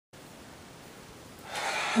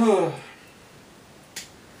Hello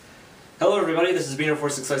everybody, this is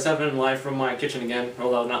Beano4657 live from my kitchen again,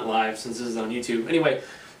 although not live since this is on YouTube. Anyway,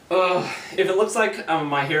 if it looks like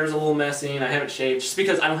my hair is a little messy and I haven't shaved, just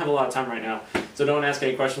because I don't have a lot of time right now, so don't ask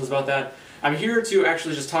any questions about that. I'm here to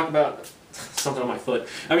actually just talk about something on my foot.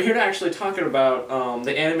 I'm here to actually talk about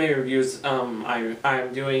the anime reviews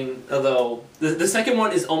I'm doing. Although the second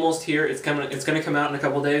one is almost here. It's gonna come out in a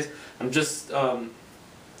couple days. I'm just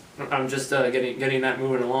getting that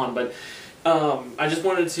moving along. But I just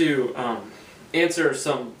wanted to answer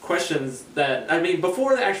some questions that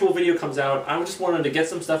before the actual video comes out. I just wanted to get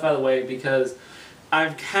some stuff out of the way because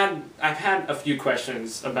I've had a few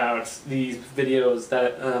questions about these videos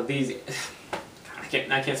that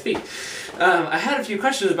I can't speak. I had a few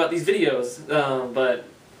questions about these videos,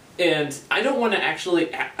 and I don't want to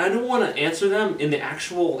answer them in the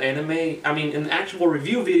actual in the actual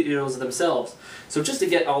review videos themselves. So just to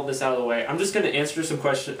get all this out of the way, I'm just going to answer some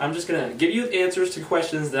questions. I'm just going to give you answers to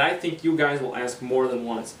questions that I think you guys will ask more than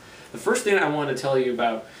once. The first thing I want to tell you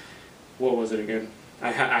about, what was it again?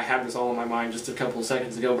 I had this all in my mind just a couple of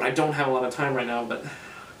seconds ago, but I don't have a lot of time right now. But oh,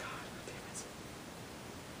 God damn it!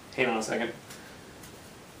 Hang on a second.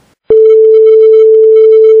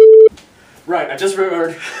 Right, I just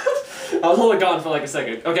remembered. I was only gone for like a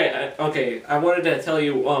second. Okay, I wanted to tell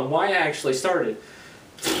you why I actually started.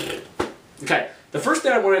 Okay, the first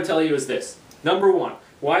thing I want to tell you is this. Number one,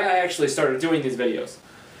 why I actually started doing these videos.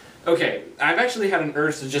 Okay, I've actually had an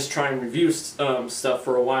urge to just try and review stuff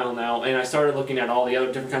for a while now, and I started looking at all the other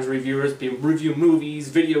different kinds of reviewers. People review movies,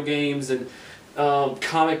 video games, and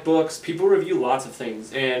comic books. People review lots of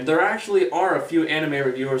things, and there actually are a few anime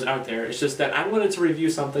reviewers out there. It's just that I wanted to review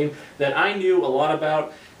something that I knew a lot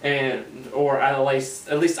about, or at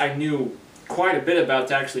least I knew quite a bit about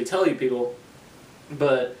to actually tell you people.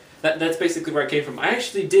 But that's basically where I came from. I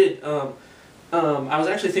actually did. I was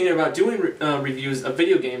actually thinking about doing reviews of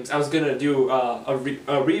video games. I was gonna do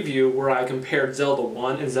a review where I compared Zelda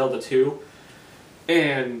 1 and Zelda 2.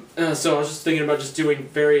 And so I was just thinking about just doing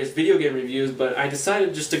various video game reviews, but I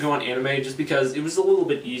decided just to go on anime just because it was a little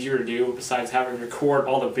bit easier to do. Besides having to record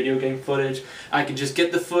all the video game footage, I could just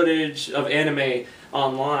get the footage of anime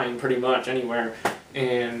online pretty much anywhere,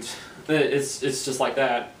 and it's just like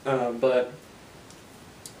that.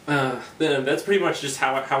 That's pretty much just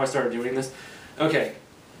how I started doing this. Okay,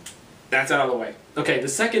 that's out of the way. Okay, the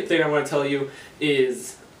second thing I want to tell you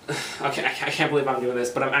is, okay, I can't believe I'm doing this,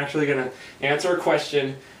 but I'm actually going to answer a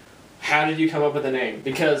question. How did you come up with the name?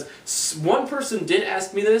 Because one person did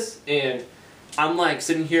ask me this, and I'm like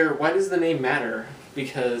sitting here, why does the name matter?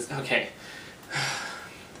 Because, okay,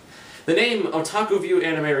 the name Otaku View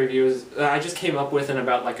Anime Reviews, I just came up with in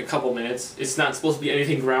about like a couple minutes. It's not supposed to be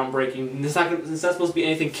anything groundbreaking. It's not supposed to be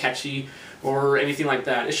anything catchy or anything like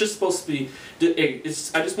that. It's just supposed to be,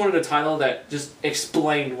 I just wanted a title that just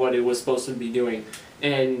explained what it was supposed to be doing.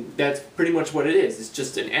 And that's pretty much what it is. It's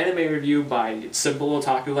just an anime review by simple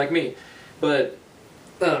otaku like me. But,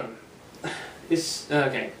 it's,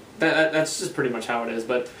 okay, that's just pretty much how it is.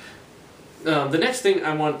 But, the next thing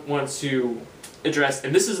I want to address,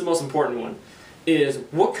 and this is the most important one, is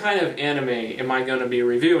what kind of anime am I going to be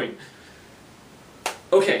reviewing?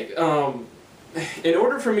 Okay, in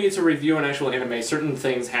order for me to review an actual anime, certain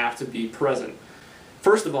things have to be present.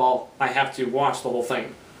 First of all, I have to watch the whole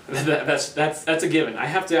thing. That's a given. I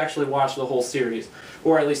have to actually watch the whole series,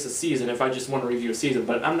 or at least a season if I just want to review a season.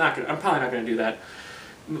 But I'm probably not going to do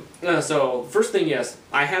that. So first thing, yes,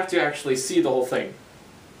 I have to actually see the whole thing.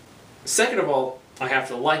 Second of all, I have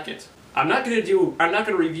to like it. I'm not going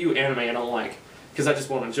to review anime I don't like because I just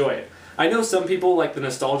won't enjoy it. I know some people like the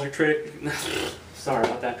nostalgia critic. Sorry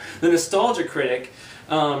about that. The nostalgia critic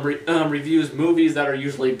reviews movies that are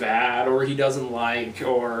usually bad, or he doesn't like,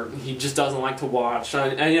 or he just doesn't like to watch.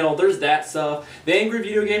 And you know, there's that stuff. The angry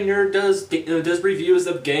video game nerd does reviews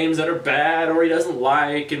of games that are bad or he doesn't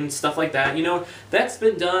like and stuff like that. You know, that's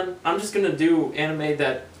been done. I'm just gonna do anime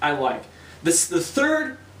that I like. This is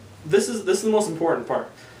the most important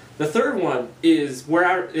part. The third one is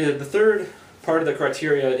where the third part of the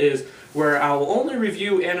criteria is where I will only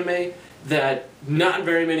review anime that not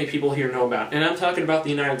very many people here know about. And I'm talking about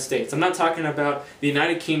the United States. I'm not talking about the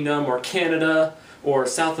United Kingdom or Canada or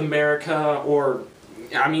South America or,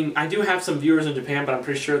 I mean, I do have some viewers in Japan, but I'm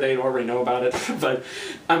pretty sure they already know about it. But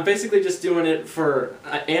I'm basically just doing it for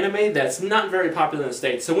anime that's not very popular in the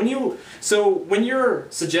States. So when you're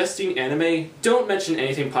suggesting anime, don't mention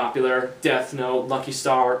anything popular, Death Note, Lucky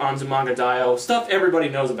Star, Anzumanga Daioh, stuff everybody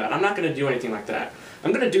knows about. I'm not going to do anything like that.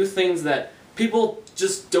 I'm going to do things that people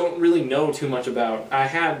just don't really know too much about.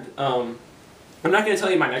 I'm not going to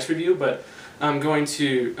tell you my next review, but I'm going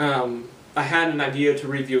to I had an idea to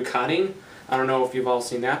review cutting. I don't know if you've all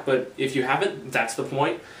seen that, but if you haven't, that's the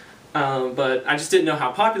point. But I just didn't know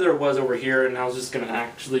how popular it was over here, and I was just gonna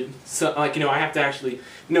actually, I have to actually,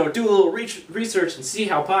 do a little research and see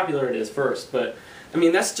how popular it is first. But I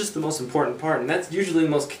mean, that's just the most important part, and that's usually the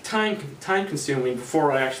most time-consuming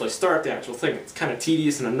before I actually start the actual thing. It's kind of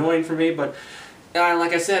tedious and annoying for me, but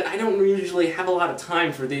like I said, I don't usually have a lot of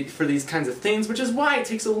time for these kinds of things, which is why it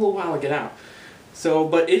takes a little while to get out. So,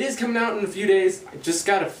 but it is coming out in a few days. I just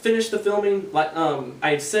gotta finish the filming. Like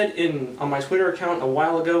I said on my Twitter account a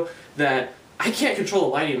while ago that I can't control the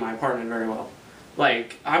lighting in my apartment very well.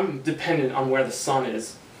 Like, I'm dependent on where the sun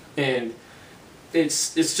is, and it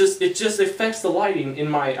just affects the lighting in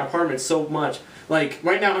my apartment so much. Like,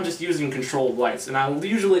 right now I'm just using controlled lights, and I'll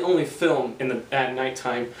usually only film at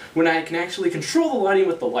nighttime when I can actually control the lighting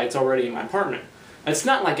with the lights already in my apartment. It's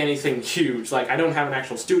not like anything huge, like I don't have an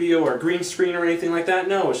actual studio or a green screen or anything like that.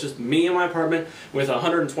 No, it's just me in my apartment with a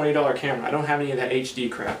 $120 camera. I don't have any of that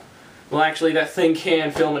HD crap. Well, actually, that thing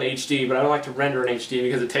can film in HD, but I don't like to render in HD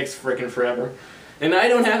because it takes frickin' forever. And I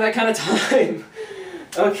don't have that kind of time.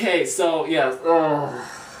 Okay, so, yeah.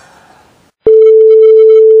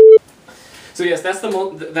 So yes, that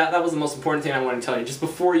was the most important thing I wanted to tell you, just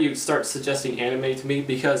before you start suggesting anime to me,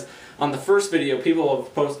 because on the first video, people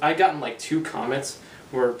have posted, I gotten like 2 comments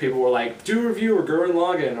where people were like, do a review of Gurren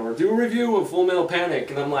Lagann, or do a review of Full Metal Panic,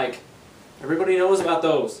 and I'm like, everybody knows about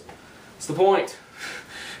those. What's the point?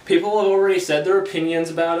 People have already said their opinions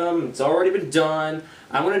about them, it's already been done.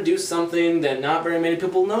 I want to do something that not very many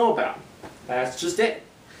people know about. That's just it.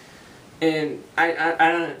 And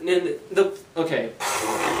okay.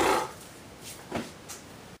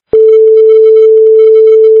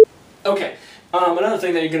 Okay, another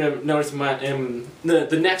thing that you're going to notice in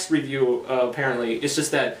the next review, apparently, is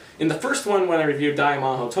just that in the first one, when I reviewed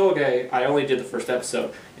Daimon Hotoge, I only did the first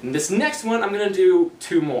episode. In this next one, I'm going to do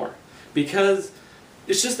 2 more. Because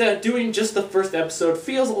it's just that doing just the first episode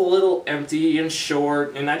feels a little empty and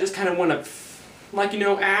short, and I just kind of want to,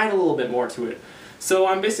 add a little bit more to it. So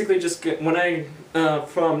I'm basically just,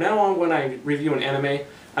 from now on when I review an anime,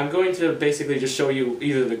 I'm going to basically just show you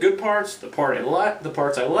either the good parts, the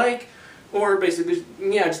parts I like, or basically,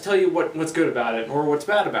 just tell you what's good about it, or what's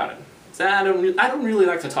bad about it. So I don't really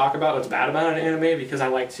like to talk about what's bad about an anime, because I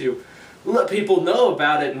like to let people know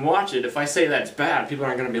about it and watch it. If I say that it's bad, people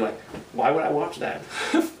aren't going to be like, why would I watch that?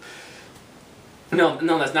 No,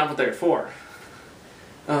 that's not what they're for.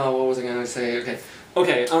 What was I going to say?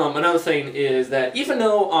 Okay, another thing is that even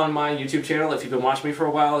though on my YouTube channel, if you've been watching me for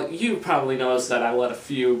a while, you probably noticed that I let a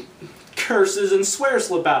few curses and swears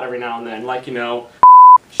slip out every now and then, like, and all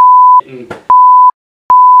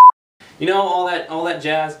that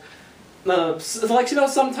jazz.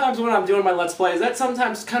 Sometimes when I'm doing my Let's Plays, that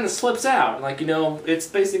sometimes kind of slips out. Like, it's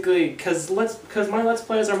basically, because my Let's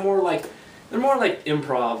Plays are more like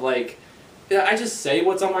improv. Like, I just say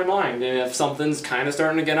what's on my mind, and if something's kind of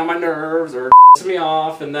starting to get on my nerves or me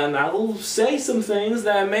off, and then I'll say some things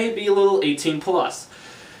that may be a little 18 plus.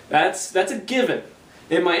 That's a given.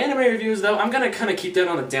 In my anime reviews, though, I'm gonna kind of keep that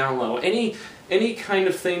on the down low. Any kind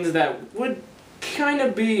of things that would kind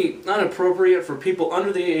of be inappropriate for people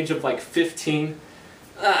under the age of like 15,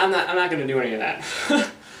 I'm not gonna do any of that.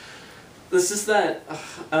 It's just that,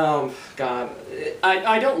 God,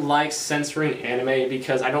 I don't like censoring anime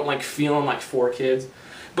because I don't like feeling like 4 kids.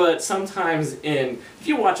 But sometimes if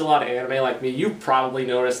you watch a lot of anime like me, you've probably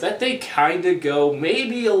noticed that they kind of go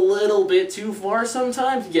maybe a little bit too far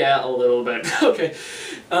sometimes. Yeah, a little bit. Okay.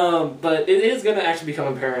 But it is going to actually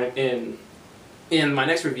become apparent in my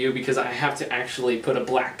next review, because I have to actually put a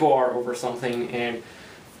black bar over something, and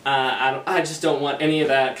I just don't want any of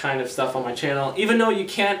that kind of stuff on my channel. Even though you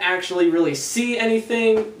can't actually really see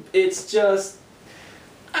anything, it's just,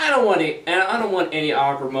 I don't want any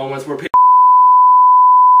awkward moments where people,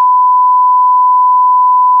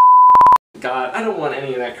 God, I don't want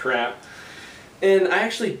any of that crap. And I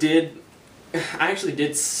actually did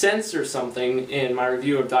censor something in my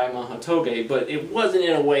review of Daimon Hotoge, but it wasn't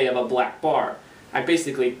in a way of a black bar. I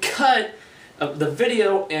basically cut the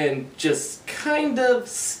video and just kind of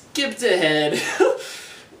skipped ahead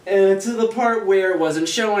to the part where it wasn't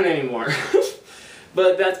showing anymore.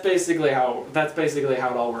 But that's basically how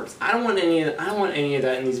it all works. I don't want any of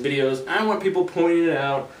that in these videos. I don't want people pointing it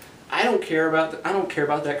out. I don't care about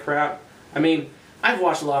that crap. I mean, I've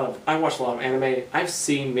watched a lot of anime. I've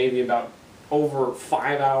seen maybe about over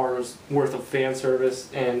 5 hours worth of fan service,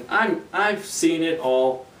 and I've seen it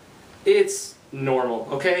all. It's normal,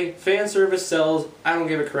 okay? Fan service sells. I don't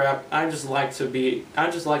give a crap. I just like to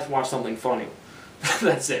watch something funny.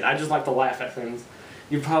 That's it. I just like to laugh at things.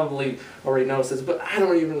 You probably already noticed this, but I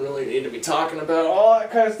don't even really need to be talking about all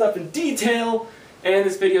that kind of stuff in detail. And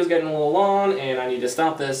this video is getting a little long, and I need to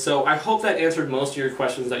stop this. So I hope that answered most of your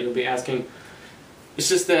questions that you'll be asking. It's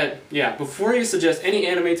just that, yeah, before you suggest any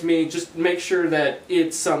anime to me, just make sure that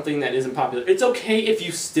it's something that isn't popular. It's okay if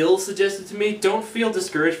you still suggest it to me. Don't feel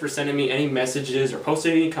discouraged for sending me any messages or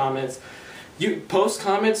posting any comments. You post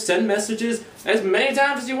comments, send messages as many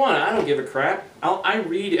times as you want. I don't give a crap. I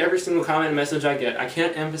read every single comment and message I get. I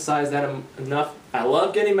can't emphasize that enough. I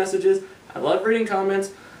love getting messages. I love reading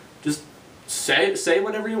comments. Just say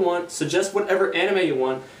whatever you want. Suggest whatever anime you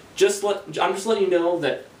want. I'm just letting you know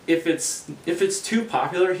that if it's too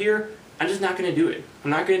popular here, I'm just not gonna do it.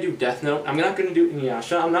 I'm not gonna do Death Note. I'm not gonna do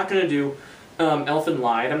Inuyasha. I'm not gonna do Elfen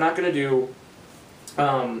Lied. I'm not gonna do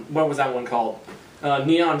what was that one called?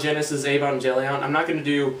 Neon Genesis Evangelion. I'm not going to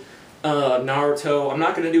do Naruto. I'm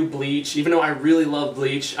not going to do Bleach, even though I really love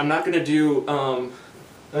Bleach. I'm not going to do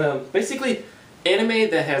basically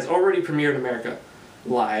anime that has already premiered in America,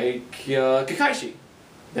 like Kakaishi.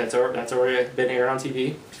 That's already been aired on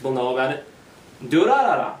TV. People know about it.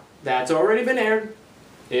 Durarara. That's already been aired.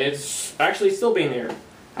 It's actually still being aired.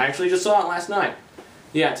 I actually just saw it last night.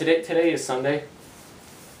 Yeah, today is Sunday.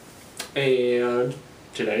 And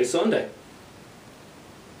today is Sunday.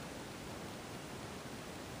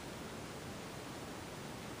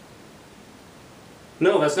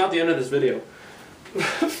 No, that's not the end of this video.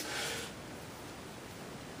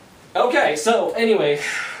 Okay, so anyway,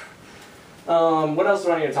 what else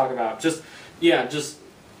do I need to talk about?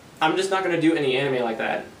 I'm just not gonna do any anime like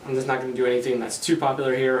that. I'm just not gonna do anything that's too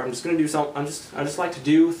popular here. I'm just gonna do I just like to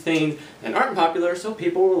do things that aren't popular, so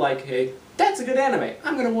people were like, hey, that's a good anime.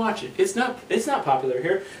 I'm gonna watch it. It's not popular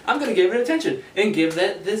here. I'm gonna give it attention and give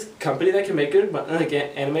this company that can make good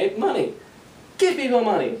anime money. Give people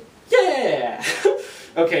money. Yeah!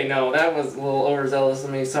 Okay, no, that was a little overzealous of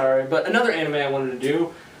me, sorry. But another anime I wanted to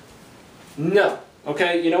do, no.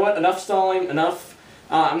 Okay, you know what? Enough stalling, enough.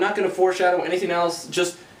 I'm not going to foreshadow anything else.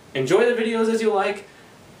 Just enjoy the videos as you like.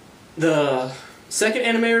 The second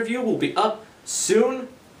anime review will be up soon,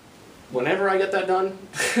 whenever I get that done.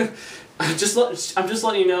 I'm just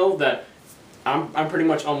letting you know that I'm pretty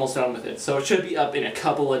much almost done with it. So it should be up in a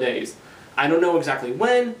couple of days. I don't know exactly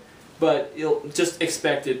when, but you'll just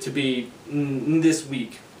expect it to be this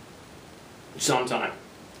week sometime.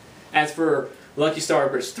 As for Lucky Star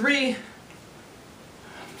Bridge 3,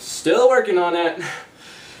 still working on that.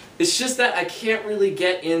 It's just that I can't really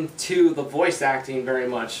get into the voice acting very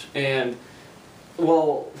much. And,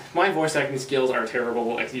 well, my voice acting skills are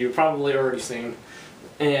terrible, as you've probably already seen.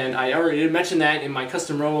 And I already mentioned that in my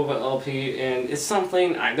custom Robo LP, and it's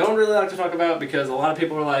something I don't really like to talk about because a lot of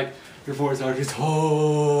people are like, your voice acting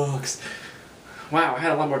talks. Wow, I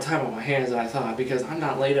had a lot more time on my hands than I thought because I'm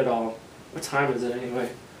not late at all. What time is it anyway?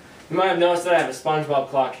 You might have noticed that I have a SpongeBob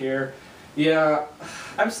clock here. Yeah,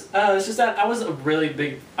 it's just that I was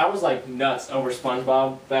I was like nuts over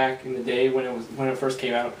SpongeBob back in the day when it first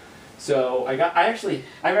came out. So I've actually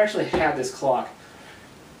had this clock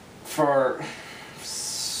for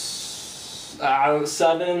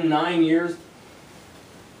 7, 9 years.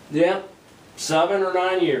 Yeah, 7 or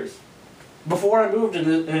 9 years. Before I moved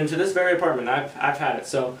into this very apartment, I've had it.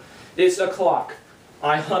 So it's a clock.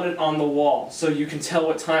 I hung it on the wall so you can tell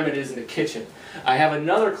what time it is in the kitchen. I have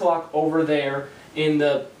another clock over there in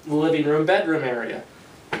the living room, bedroom area.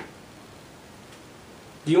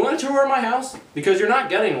 Do you want a tour of my house? Because you're not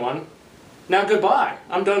getting one. Now goodbye.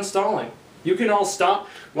 I'm done stalling. You can all stop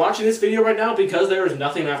watching this video right now because there is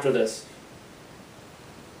nothing after this.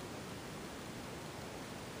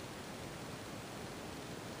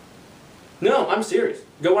 No, I'm serious.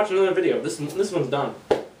 Go watch another video. This one's done.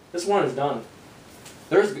 This one is done.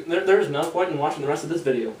 There's no point in watching the rest of this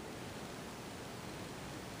video.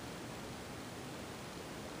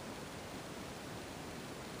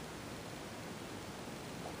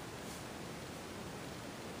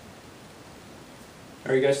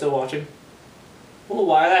 Are you guys still watching? Well,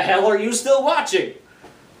 why the hell are you still watching?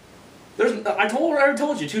 I already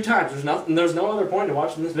told you 2 times. There's no other point in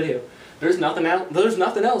watching this video. There's nothing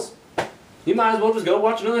else. You might as well just go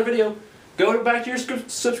watch another video. Go back to your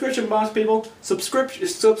subscription box, people.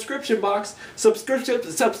 Subscription box. Subscription.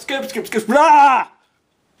 Blah!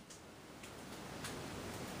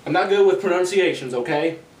 I'm not good with pronunciations,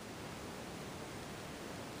 okay?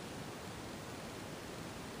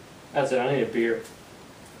 That's it. I need a beer.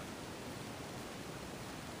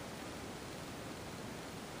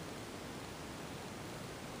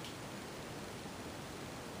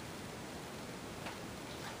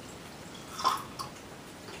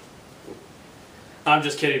 I'm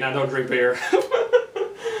just kidding, I don't drink beer.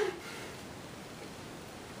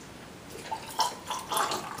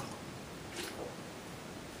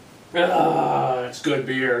 Ah, it's good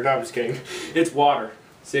beer. No, I'm just kidding. It's water.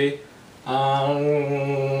 See?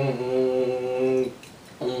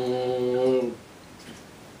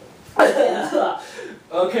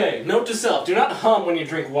 Okay, note to self. Do not hum when you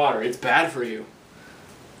drink water. It's bad for you.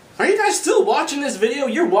 Are you guys still watching this video?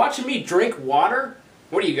 You're watching me drink water?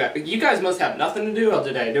 What do you guys? You guys must have nothing to do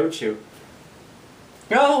today, don't you?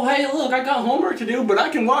 Oh, hey, look, I got homework to do, but I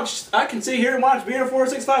can sit here and watch Beer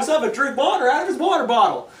 4657 drink water out of his water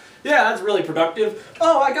bottle. Yeah, that's really productive.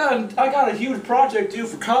 Oh, I got a huge project due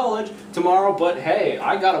for college tomorrow, but hey,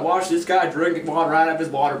 I gotta watch this guy drink water out of his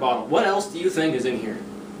water bottle. What else do you think is in here?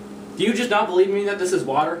 Do you just not believe me that this is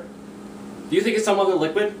water? Do you think it's some other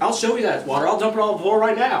liquid? I'll show you that it's water. I'll dump it all on the floor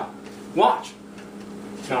right now. Watch.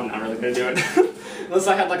 No, I'm not really gonna do it. Unless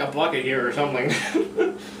I had like a bucket here or something.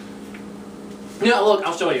 Yeah, look,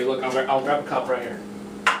 I'll show you. Look, I'll grab a cup right here.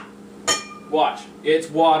 Watch. It's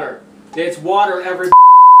water. It's water, every.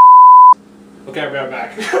 Okay, I'll be right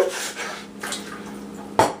back.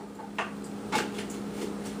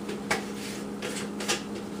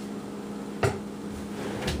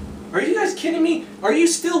 Are you guys kidding me? Are you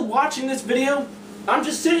still watching this video? I'm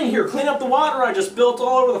just sitting here cleaning up the water I just spilled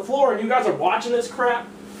all over the floor and you guys are watching this crap?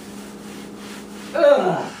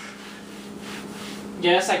 Ugh.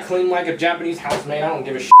 Yes, I clean like a Japanese housemaid. I don't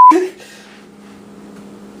give a shit.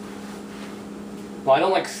 Well, I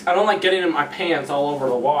don't like getting in my pants all over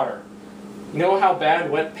the water. You know how bad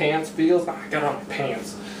wet pants feels? Oh, I got on my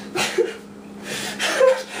pants.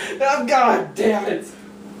 Oh, God damn it.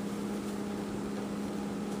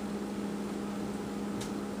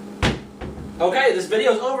 Okay, this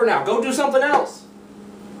video's over now. Go do something else.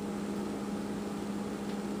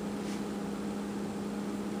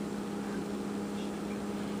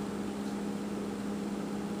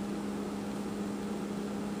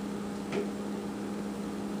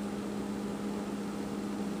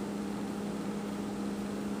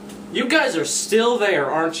 You guys are still there,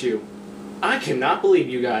 aren't you? I cannot believe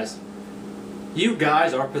you guys. You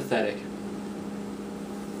guys are pathetic.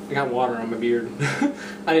 I got water on my beard.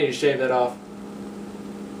 I need to shave that off.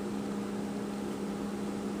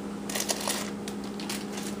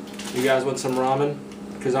 You guys want some ramen?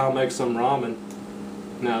 Because I'll make some ramen.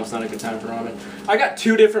 No, it's not a good time for ramen. I got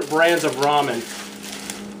 2 different brands of ramen.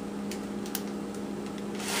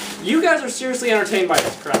 You guys are seriously entertained by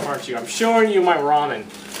this crap, aren't you? I'm showing you my ramen.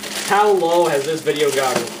 How low has this video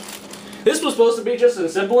gotten? This was supposed to be just a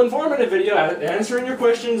simple, informative video answering your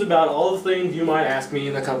questions about all the things you might ask me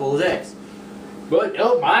in a couple of days. But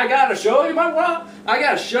nope, I gotta show you my ramen. I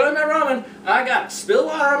gotta show you my ramen. I gotta spill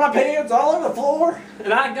water on my pants all over the floor,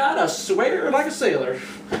 and I gotta swear like a sailor.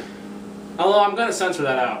 Although I'm gonna censor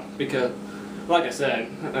that out because, like I said,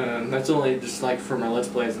 that's only just like for my Let's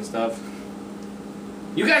Plays and stuff.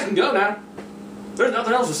 You guys can go now. There's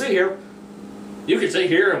nothing else to see here. You can sit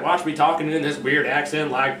here and watch me talking in this weird accent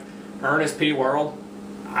like Ernest P. World.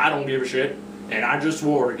 I don't give a shit. And I just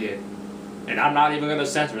swore again. And I'm not even going to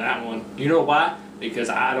censor that one. You know why? Because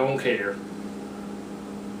I don't care.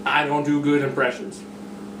 I don't do good impressions.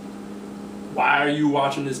 Why are you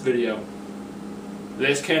watching this video?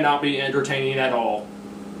 This cannot be entertaining at all.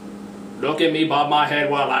 Look at me bob my head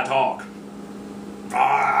while I talk.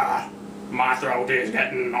 Ah, my throat is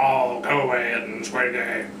getting all gooey and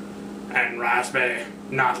squiggy. And raspy,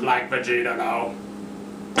 not like Vegeta though.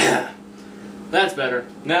 That's better.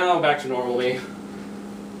 Now back to normal me.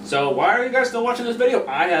 So why are you guys still watching this video?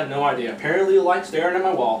 I have no idea. Apparently you like staring at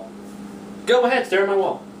my wall. Go ahead, stare at my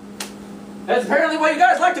wall. That's apparently what you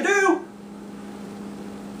guys like to do!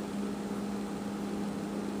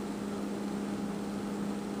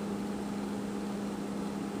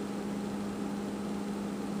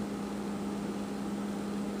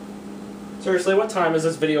 Seriously, what time is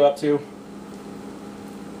this video up to?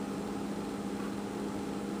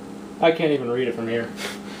 I can't even read it from here.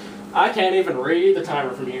 I can't even read the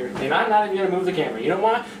timer from here. And I'm not even going to move the camera. You know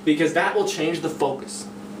why? Because that will change the focus.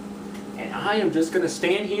 And I am just going to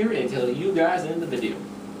stand here until you guys end the video.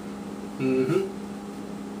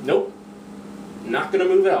 Nope. Not going to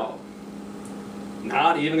move at all.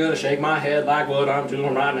 Not even going to shake my head like what I'm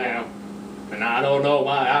doing right now. And I don't know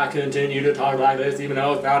why I continue to talk like this even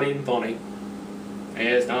though it's not even funny.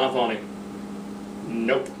 It's not funny.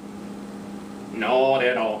 Nope. Not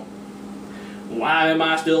at all. Why am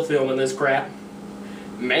I still filming this crap?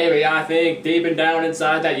 Maybe I think deep and down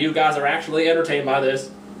inside that you guys are actually entertained by this.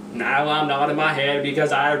 Now I'm nodding my head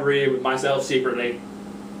because I agree with myself secretly.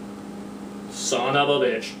 Son of a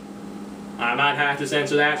bitch. I might have to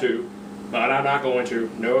censor that too, but I'm not going to.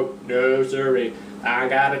 Nope, no sirree. I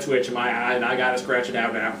got a twitch in my eye and I gotta scratch it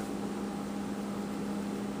out now.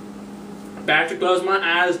 Back to close my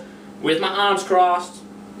eyes with my arms crossed.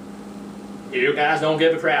 You guys don't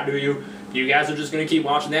give a crap, do you? You guys are just gonna keep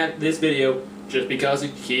watching this video just because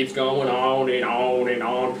it keeps going on and on and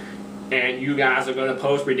on. And you guys are gonna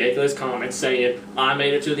post ridiculous comments saying, I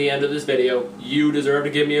made it to the end of this video. You deserve to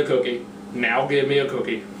give me a cookie. Now give me a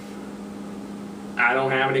cookie. I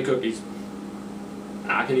don't have any cookies.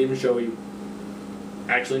 I can even show you.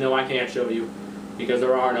 Actually, no, I can't show you. Because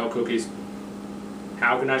there are no cookies.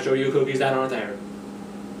 How can I show you cookies that aren't there?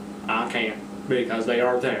 I can't. Because they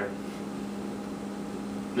aren't there.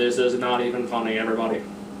 This is not even funny, everybody.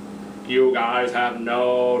 You guys have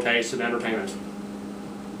no taste in entertainment.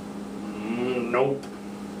 Nope.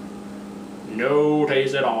 No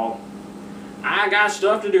taste at all. I got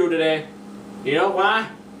stuff to do today. You know why?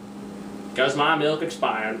 Because my milk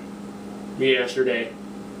expired yesterday,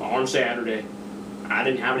 on Saturday. I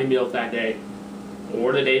didn't have any milk that day,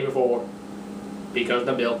 or the day before, because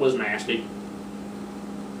the milk was nasty.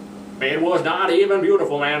 It was not even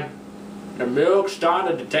beautiful, man. The milk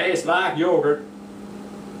started to taste like yogurt,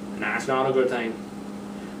 and that's not a good thing.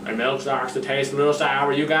 When milk starts to taste a little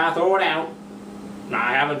sour, you gotta throw it out. And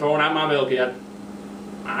I haven't thrown out my milk yet.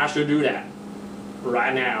 I should do that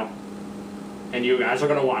right now. And you guys are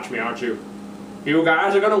gonna watch me, aren't you? You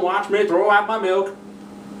guys are gonna watch me throw out my milk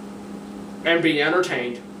and be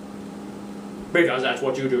entertained. Because that's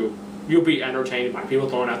what you do. You be entertained by people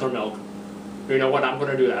throwing out their milk. You know what? I'm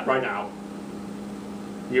gonna do that right now.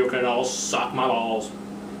 You can all suck my balls.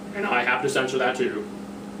 And I have to censor that too.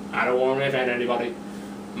 I don't want to offend anybody.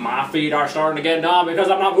 My feet are starting to get numb because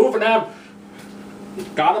I'm not moving them.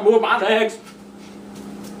 Gotta move my legs.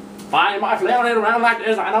 Why am I flailing around like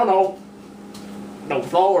this? I don't know. The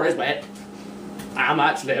floor is wet. I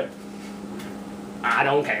might slip. I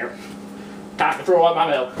don't care. Time to throw up my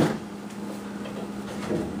milk.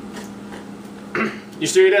 You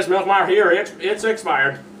see this milk right here? It's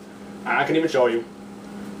expired. I can even show you.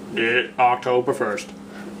 It's October 1st.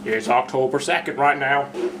 It's October 2nd right now.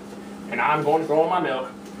 And I'm going to throw in my milk.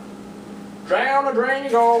 Down the drain you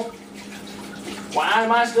go. Why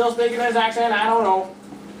am I still speaking this accent? I don't know.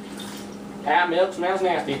 That milk smells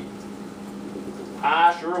nasty.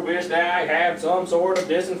 I sure wish that I had some sort of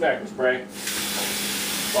disinfectant spray.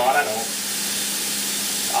 But I don't.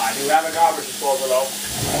 I do have a garbage disposal though.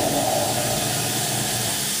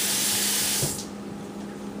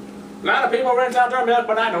 A lot of people rinse out their milk,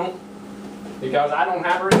 but I don't. Because I don't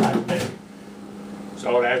have a recycle bin.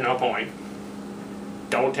 So there's no point.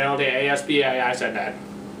 Don't tell the ASPA I said that.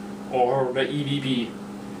 Or the EVP,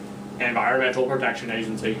 Environmental Protection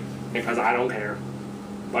Agency. Because I don't care.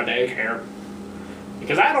 But they care.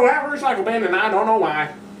 Because I don't have a recycle bin and I don't know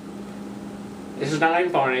why. This is not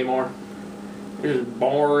even fun anymore. This is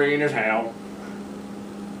boring as hell.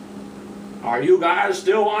 Are you guys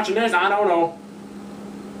still watching this? I don't know.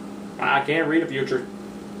 I can't read the future.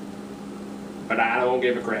 But I don't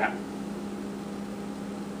give a crap.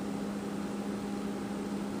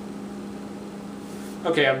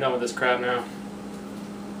 Okay, I'm done with this crap now.